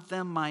count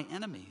them my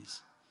enemies.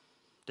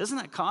 Doesn't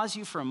that cause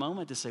you for a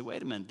moment to say,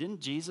 wait a minute,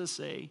 didn't Jesus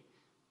say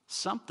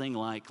something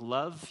like,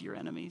 love your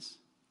enemies?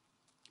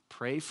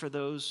 Pray for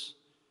those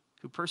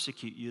who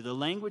persecute you. The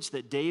language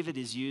that David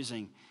is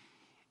using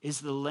is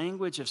the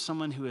language of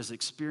someone who has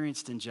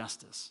experienced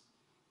injustice.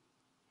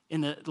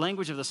 In the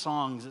language of the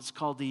songs, it's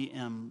called the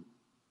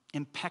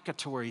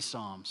imprecatory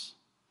psalms.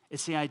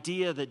 It's the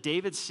idea that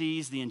David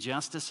sees the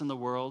injustice in the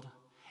world,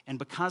 and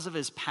because of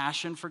his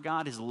passion for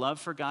God, his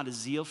love for God, his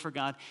zeal for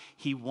God,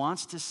 he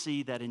wants to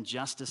see that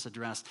injustice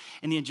addressed.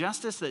 And the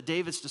injustice that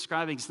David's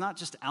describing is not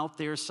just out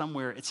there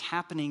somewhere, it's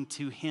happening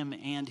to him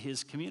and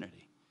his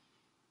community.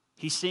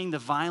 He's seeing the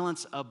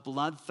violence of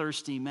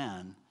bloodthirsty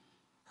men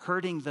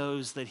hurting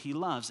those that he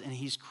loves, and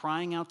he's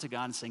crying out to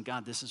God and saying,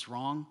 God, this is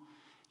wrong.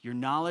 Your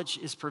knowledge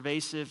is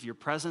pervasive. Your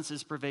presence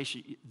is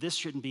pervasive. This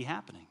shouldn't be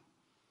happening.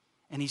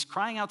 And he's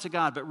crying out to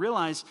God, but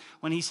realize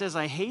when he says,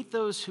 I hate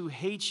those who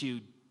hate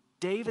you,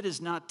 David is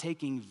not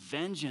taking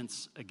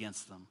vengeance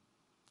against them.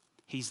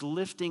 He's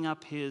lifting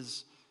up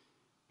his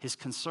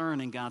concern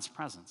in God's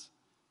presence.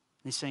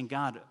 he's saying,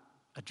 God,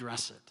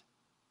 address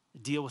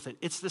it. Deal with it.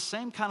 It's the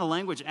same kind of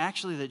language,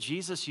 actually, that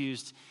Jesus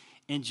used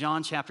in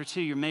John chapter 2.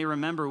 You may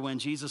remember when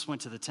Jesus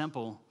went to the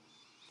temple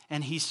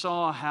and he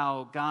saw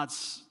how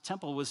God's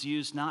temple was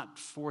used not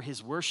for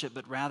his worship,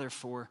 but rather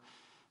for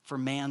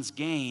man's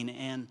gain.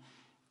 And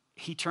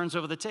he turns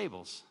over the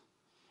tables.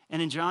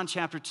 And in John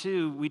chapter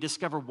 2, we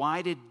discover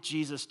why did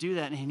Jesus do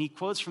that? And he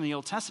quotes from the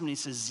Old Testament. He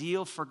says,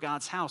 zeal for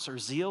God's house, or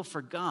zeal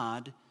for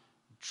God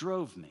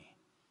drove me.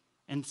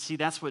 And see,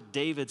 that's what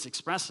David's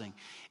expressing.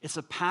 It's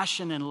a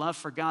passion and love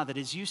for God that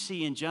as you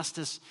see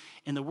injustice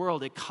in the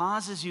world, it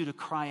causes you to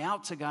cry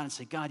out to God and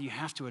say, God, you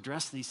have to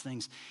address these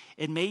things.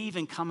 It may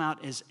even come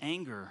out as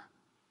anger,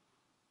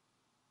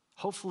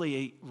 hopefully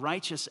a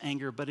righteous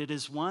anger, but it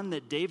is one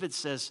that David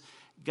says,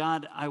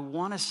 God, I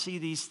want to see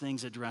these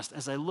things addressed.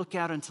 As I look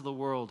out into the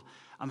world,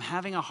 I'm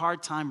having a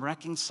hard time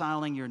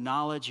reconciling your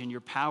knowledge and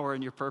your power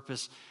and your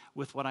purpose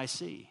with what I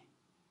see.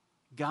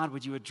 God,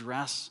 would you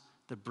address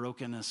the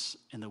brokenness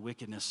and the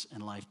wickedness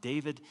in life?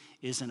 David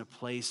is in a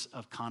place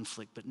of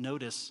conflict, but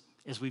notice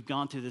as we've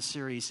gone through this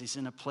series, he's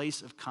in a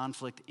place of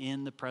conflict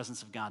in the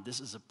presence of God. This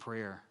is a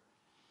prayer.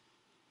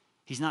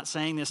 He's not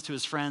saying this to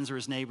his friends or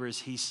his neighbors.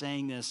 He's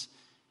saying this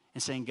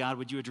and saying, God,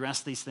 would you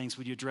address these things?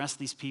 Would you address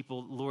these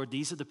people? Lord,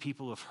 these are the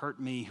people who have hurt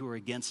me, who are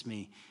against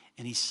me.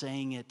 And he's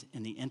saying it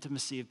in the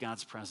intimacy of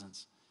God's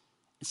presence.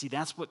 And see,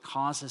 that's what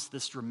causes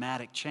this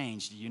dramatic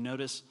change. Do you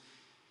notice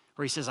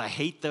where he says, I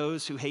hate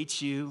those who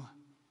hate you?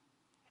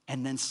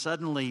 And then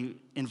suddenly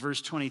in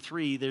verse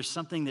 23, there's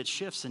something that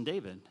shifts in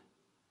David.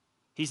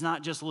 He's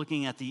not just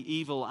looking at the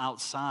evil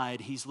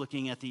outside, he's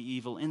looking at the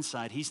evil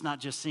inside. He's not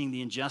just seeing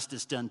the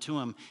injustice done to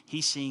him,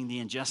 he's seeing the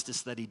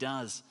injustice that he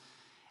does.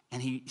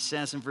 And he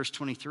says in verse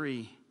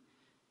 23,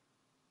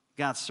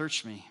 God,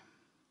 search me.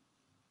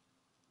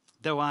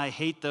 Though I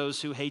hate those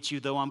who hate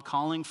you, though I'm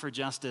calling for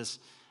justice,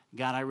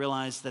 God, I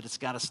realize that it's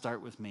got to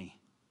start with me.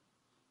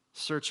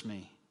 Search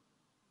me.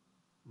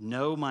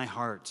 Know my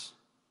heart.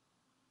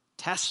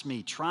 Test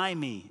me, try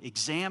me,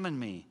 examine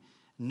me,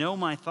 know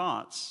my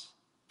thoughts.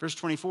 Verse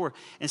 24,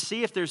 and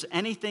see if there's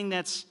anything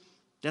that's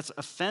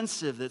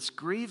offensive, that's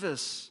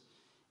grievous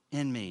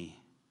in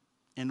me,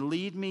 and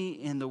lead me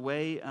in the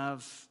way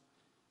of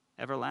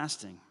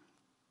everlasting.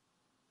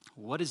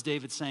 What is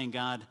David saying?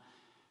 God,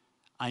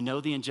 I know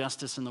the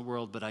injustice in the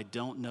world, but I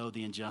don't know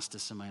the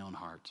injustice in my own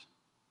heart.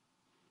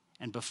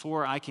 And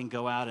before I can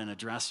go out and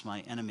address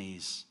my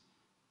enemies,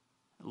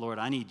 Lord,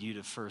 I need you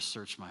to first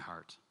search my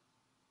heart.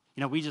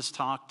 You know, we just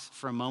talked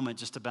for a moment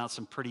just about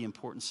some pretty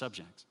important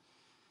subjects,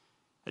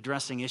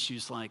 addressing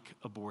issues like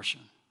abortion,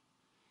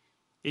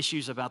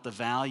 issues about the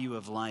value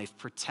of life,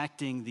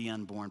 protecting the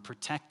unborn,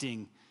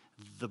 protecting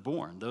the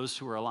born, those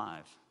who are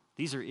alive.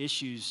 These are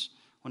issues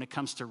when it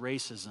comes to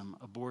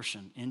racism,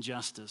 abortion,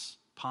 injustice,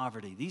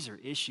 poverty. These are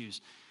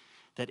issues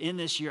that in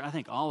this year, I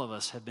think all of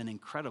us have been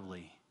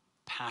incredibly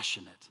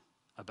passionate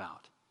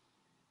about.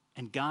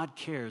 And God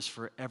cares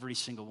for every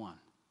single one.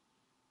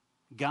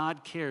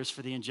 God cares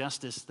for the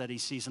injustice that he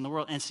sees in the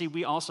world. And see,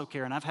 we also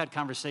care, and I've had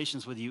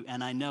conversations with you,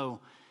 and I know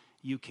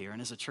you care,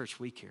 and as a church,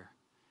 we care.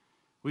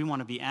 We want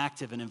to be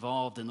active and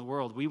involved in the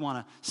world. We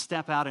want to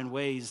step out in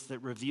ways that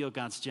reveal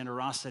God's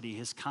generosity,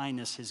 his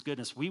kindness, his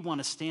goodness. We want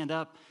to stand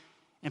up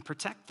and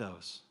protect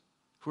those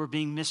who are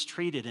being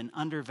mistreated and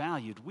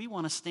undervalued. We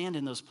want to stand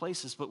in those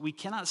places, but we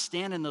cannot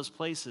stand in those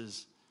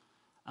places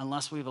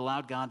unless we've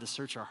allowed God to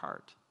search our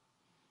heart.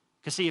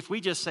 Because see, if we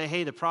just say,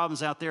 hey, the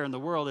problem's out there in the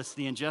world, it's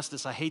the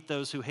injustice, I hate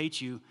those who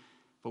hate you,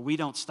 but we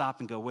don't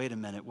stop and go, wait a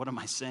minute, what am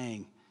I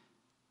saying?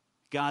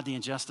 God, the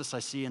injustice I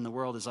see in the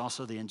world is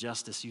also the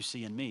injustice you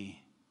see in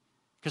me.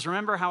 Because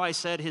remember how I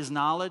said his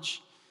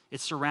knowledge, it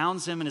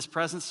surrounds him and his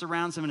presence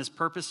surrounds him and his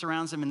purpose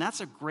surrounds him, and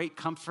that's a great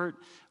comfort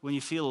when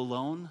you feel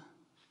alone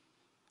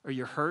or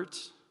you're hurt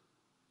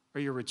or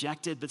you're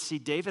rejected. But see,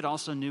 David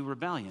also knew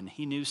rebellion.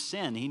 He knew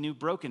sin. He knew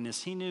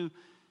brokenness. He knew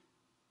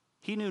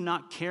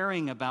not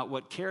caring about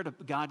what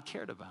God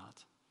cared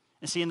about.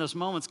 And see, in those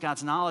moments,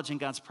 God's knowledge and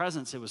God's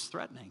presence, it was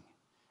threatening.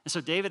 And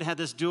so David had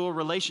this dual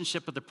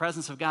relationship with the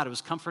presence of God. It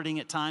was comforting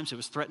at times. It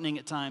was threatening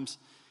at times.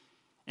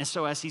 And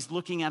so as he's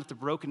looking at the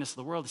brokenness of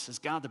the world, he says,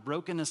 God, the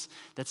brokenness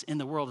that's in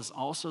the world is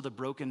also the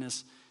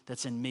brokenness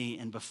that's in me.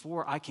 And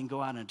before I can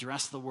go out and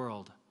address the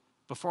world,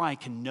 before I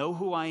can know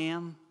who I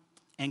am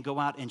and go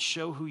out and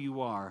show who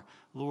you are,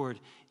 Lord,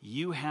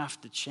 you have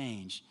to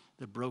change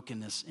the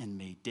brokenness in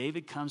me.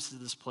 David comes to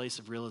this place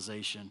of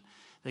realization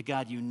that,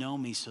 God, you know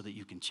me so that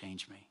you can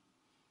change me.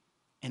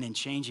 And in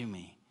changing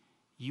me,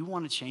 you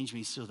want to change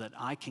me so that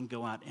I can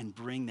go out and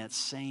bring that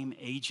same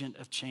agent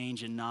of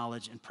change and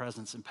knowledge and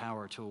presence and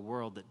power to a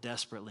world that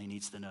desperately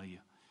needs to know you.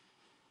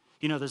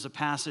 You know, there's a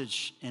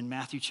passage in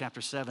Matthew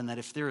chapter 7 that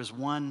if there is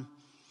one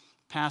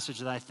passage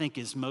that I think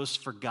is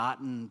most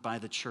forgotten by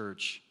the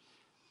church,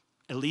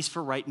 at least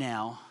for right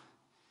now,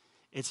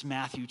 it's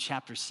Matthew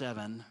chapter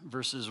 7,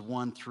 verses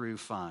 1 through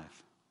 5.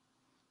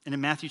 And in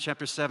Matthew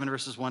chapter 7,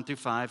 verses 1 through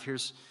 5,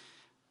 here's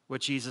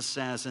what Jesus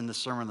says in the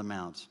Sermon on the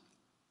Mount.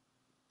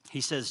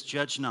 He says,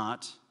 judge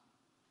not,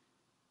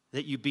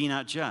 that you be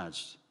not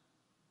judged.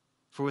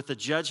 For with the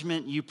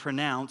judgment you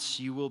pronounce,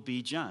 you will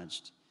be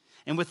judged.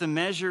 And with the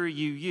measure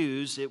you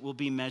use, it will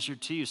be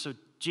measured to you. So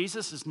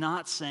Jesus is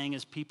not saying,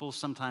 as people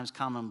sometimes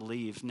commonly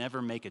believe,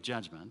 never make a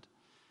judgment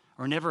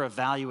or never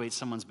evaluate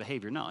someone's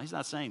behavior. No, he's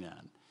not saying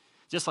that.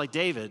 Just like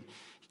David,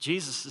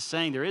 Jesus is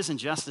saying there is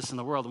injustice in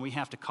the world and we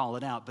have to call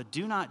it out. But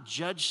do not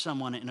judge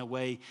someone in a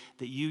way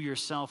that you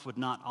yourself would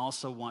not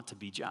also want to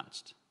be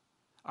judged.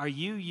 Are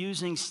you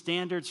using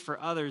standards for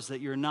others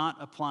that you're not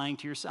applying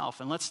to yourself?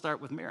 And let's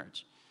start with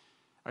marriage.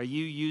 Are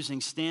you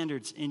using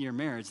standards in your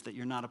marriage that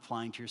you're not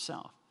applying to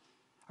yourself?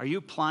 Are you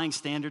applying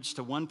standards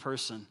to one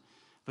person,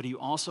 but are you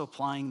also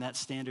applying that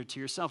standard to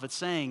yourself? It's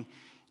saying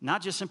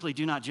not just simply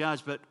do not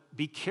judge, but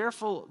be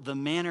careful the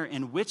manner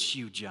in which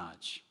you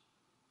judge.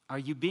 Are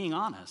you being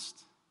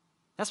honest?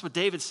 That's what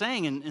David's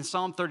saying in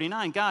Psalm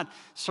 39. God,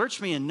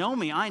 search me and know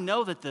me. I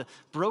know that the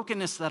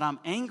brokenness that I'm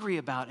angry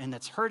about and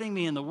that's hurting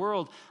me in the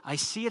world, I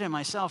see it in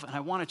myself and I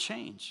want to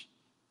change.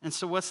 And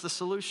so what's the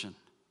solution?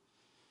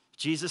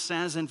 Jesus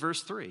says in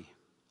verse 3,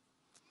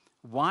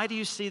 why do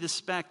you see the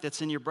speck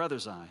that's in your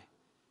brother's eye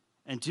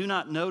and do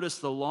not notice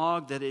the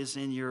log that is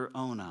in your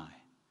own eye?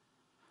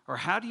 Or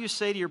how do you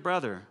say to your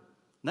brother,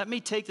 let me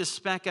take the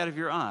speck out of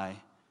your eye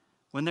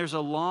when there's a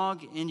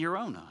log in your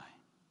own eye?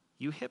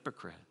 You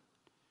hypocrite.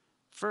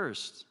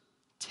 First,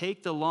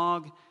 take the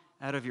log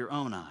out of your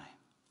own eye,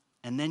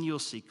 and then you'll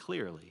see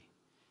clearly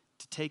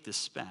to take the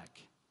speck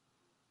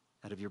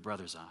out of your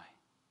brother's eye.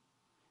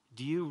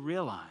 Do you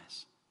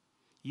realize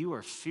you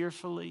are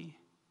fearfully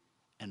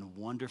and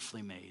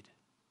wonderfully made?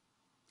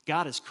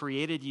 God has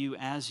created you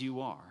as you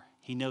are.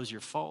 He knows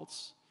your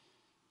faults.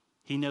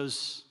 He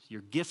knows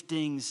your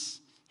giftings.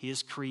 He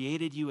has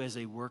created you as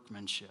a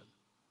workmanship.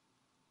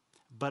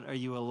 But are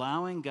you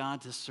allowing God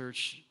to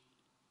search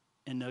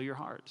and know your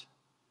heart?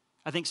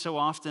 I think so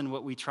often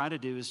what we try to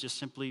do is just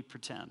simply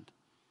pretend.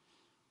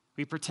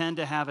 We pretend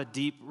to have a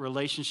deep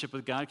relationship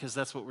with God because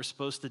that's what we're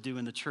supposed to do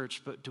in the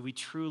church, but do we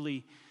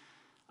truly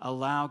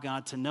allow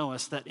God to know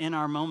us? That in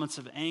our moments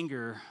of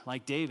anger,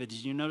 like David,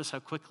 did you notice how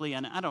quickly,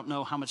 and I don't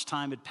know how much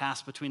time had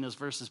passed between those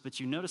verses, but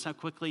you notice how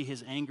quickly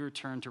his anger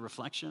turned to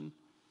reflection,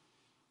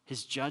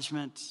 his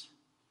judgment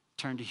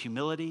turned to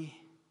humility,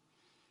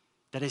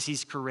 that as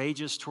he's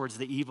courageous towards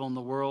the evil in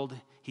the world,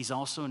 he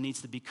also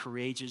needs to be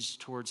courageous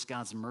towards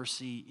God's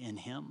mercy in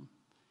him.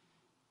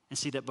 And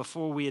see that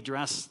before we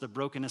address the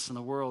brokenness in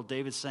the world,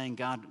 David's saying,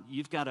 God,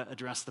 you've got to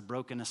address the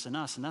brokenness in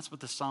us. And that's what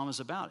the psalm is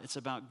about. It's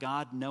about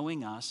God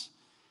knowing us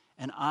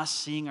and us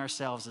seeing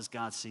ourselves as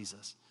God sees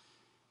us.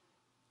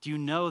 Do you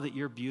know that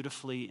you're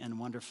beautifully and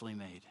wonderfully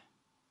made?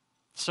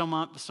 So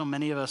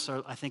many of us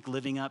are, I think,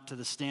 living up to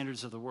the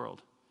standards of the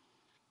world.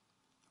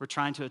 We're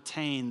trying to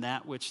attain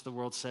that which the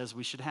world says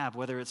we should have,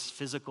 whether it's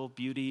physical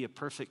beauty, a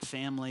perfect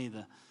family,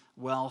 the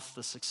wealth,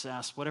 the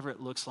success, whatever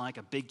it looks like,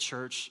 a big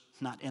church,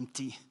 not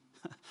empty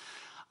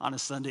on a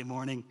Sunday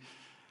morning.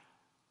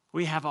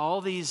 We have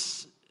all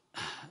these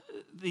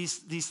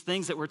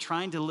things that we're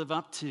trying to live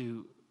up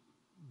to,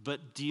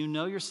 but do you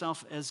know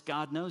yourself as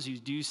God knows you?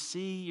 Do you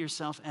see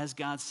yourself as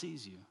God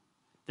sees you?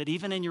 That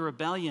even in your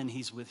rebellion,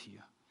 he's with you.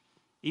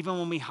 Even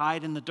when we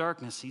hide in the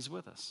darkness, he's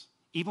with us.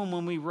 Even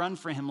when we run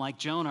for him like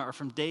Jonah or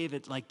from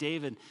David, like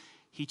David,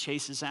 he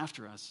chases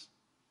after us.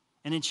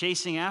 And in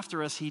chasing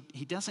after us, he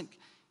doesn't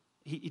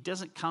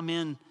come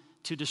in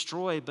to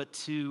destroy, but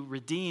to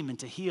redeem and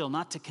to heal,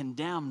 not to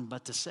condemn,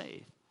 but to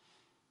save.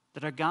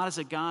 That our God is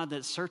a God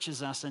that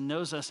searches us and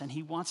knows us, and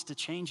he wants to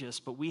change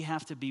us, but we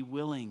have to be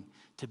willing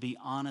to be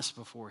honest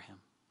before him.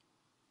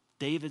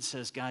 David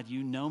says, God,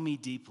 you know me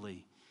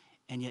deeply,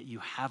 and yet you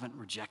haven't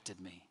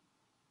rejected me.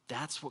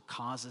 That's what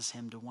causes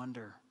him to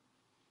wonder.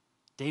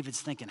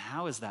 David's thinking,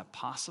 how is that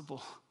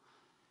possible?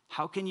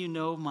 How can you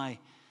know my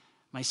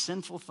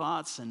sinful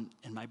thoughts and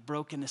my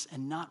brokenness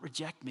and not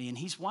reject me? And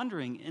he's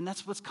wondering, and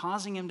that's what's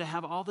causing him to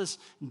have all this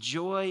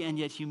joy and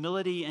yet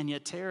humility and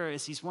yet terror,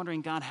 is he's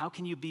wondering, God, how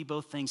can you be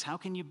both things? How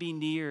can you be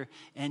near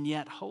and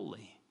yet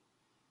holy?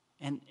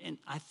 And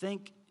I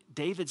think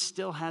David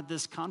still had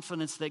this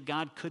confidence that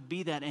God could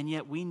be that, and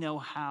yet we know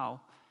how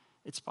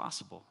it's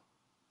possible.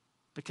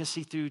 Because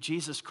see, through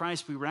Jesus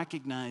Christ, we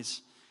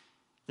recognize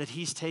that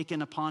he's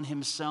taken upon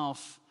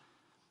himself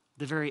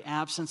the very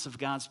absence of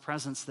God's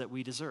presence that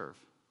we deserve.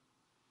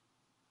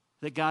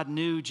 That God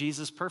knew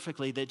Jesus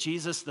perfectly, that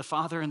Jesus, the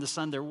Father and the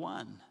Son, they're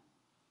one.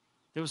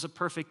 There was a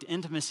perfect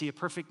intimacy, a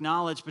perfect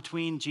knowledge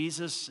between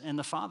Jesus and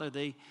the Father.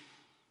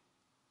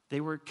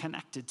 They were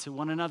connected to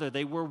one another.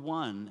 They were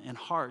one in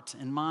heart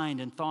and mind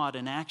and thought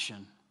and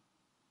action.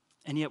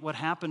 And yet what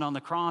happened on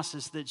the cross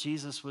is that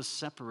Jesus was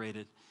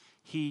separated.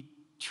 He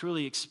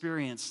truly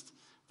experienced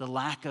the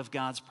lack of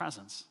God's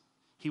presence.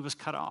 He was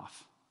cut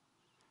off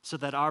so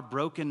that our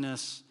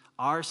brokenness,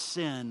 our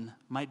sin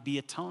might be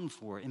atoned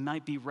for. It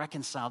might be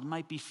reconciled, it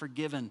might be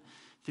forgiven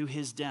through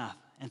his death,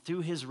 and through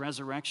his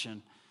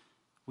resurrection.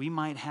 We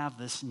might have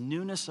this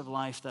newness of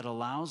life that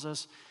allows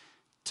us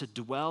to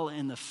dwell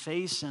in the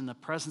face and the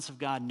presence of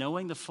God,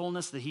 knowing the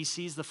fullness, that he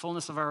sees the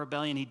fullness of our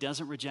rebellion. He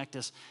doesn't reject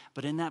us,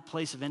 but in that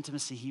place of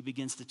intimacy, he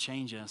begins to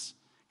change us.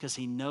 because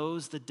he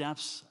knows the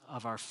depths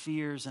of our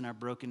fears and our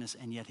brokenness,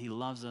 and yet he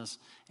loves us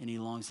and he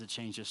longs to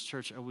change us.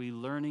 Church, are we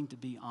learning to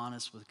be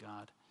honest with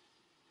God?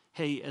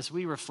 Hey, as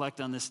we reflect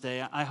on this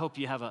day, I hope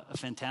you have a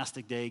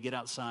fantastic day. Get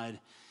outside,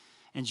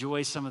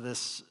 enjoy some of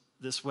this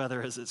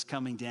weather as it's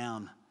coming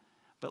down.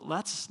 But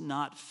let's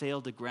not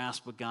fail to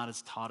grasp what God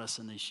has taught us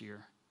in this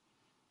year.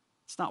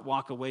 Let's not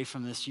walk away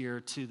from this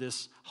year to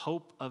this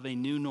hope of a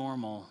new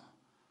normal,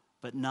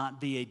 but not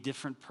be a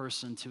different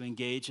person to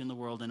engage in the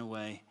world in a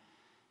way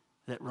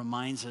that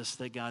reminds us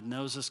that God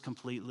knows us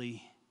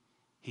completely.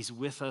 He's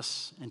with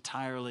us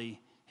entirely.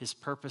 His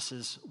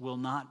purposes will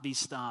not be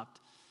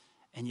stopped,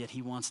 and yet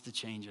he wants to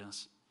change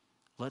us.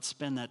 Let's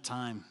spend that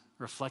time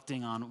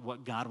reflecting on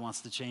what God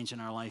wants to change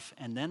in our life,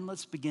 and then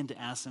let's begin to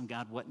ask him,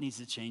 God, what needs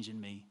to change in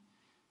me?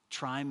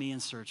 Try me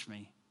and search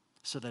me,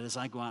 so that as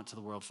I go out to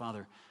the world,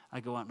 Father, I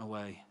go out in a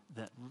way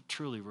that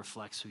truly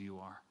reflects who you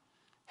are.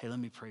 Hey, let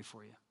me pray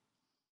for you.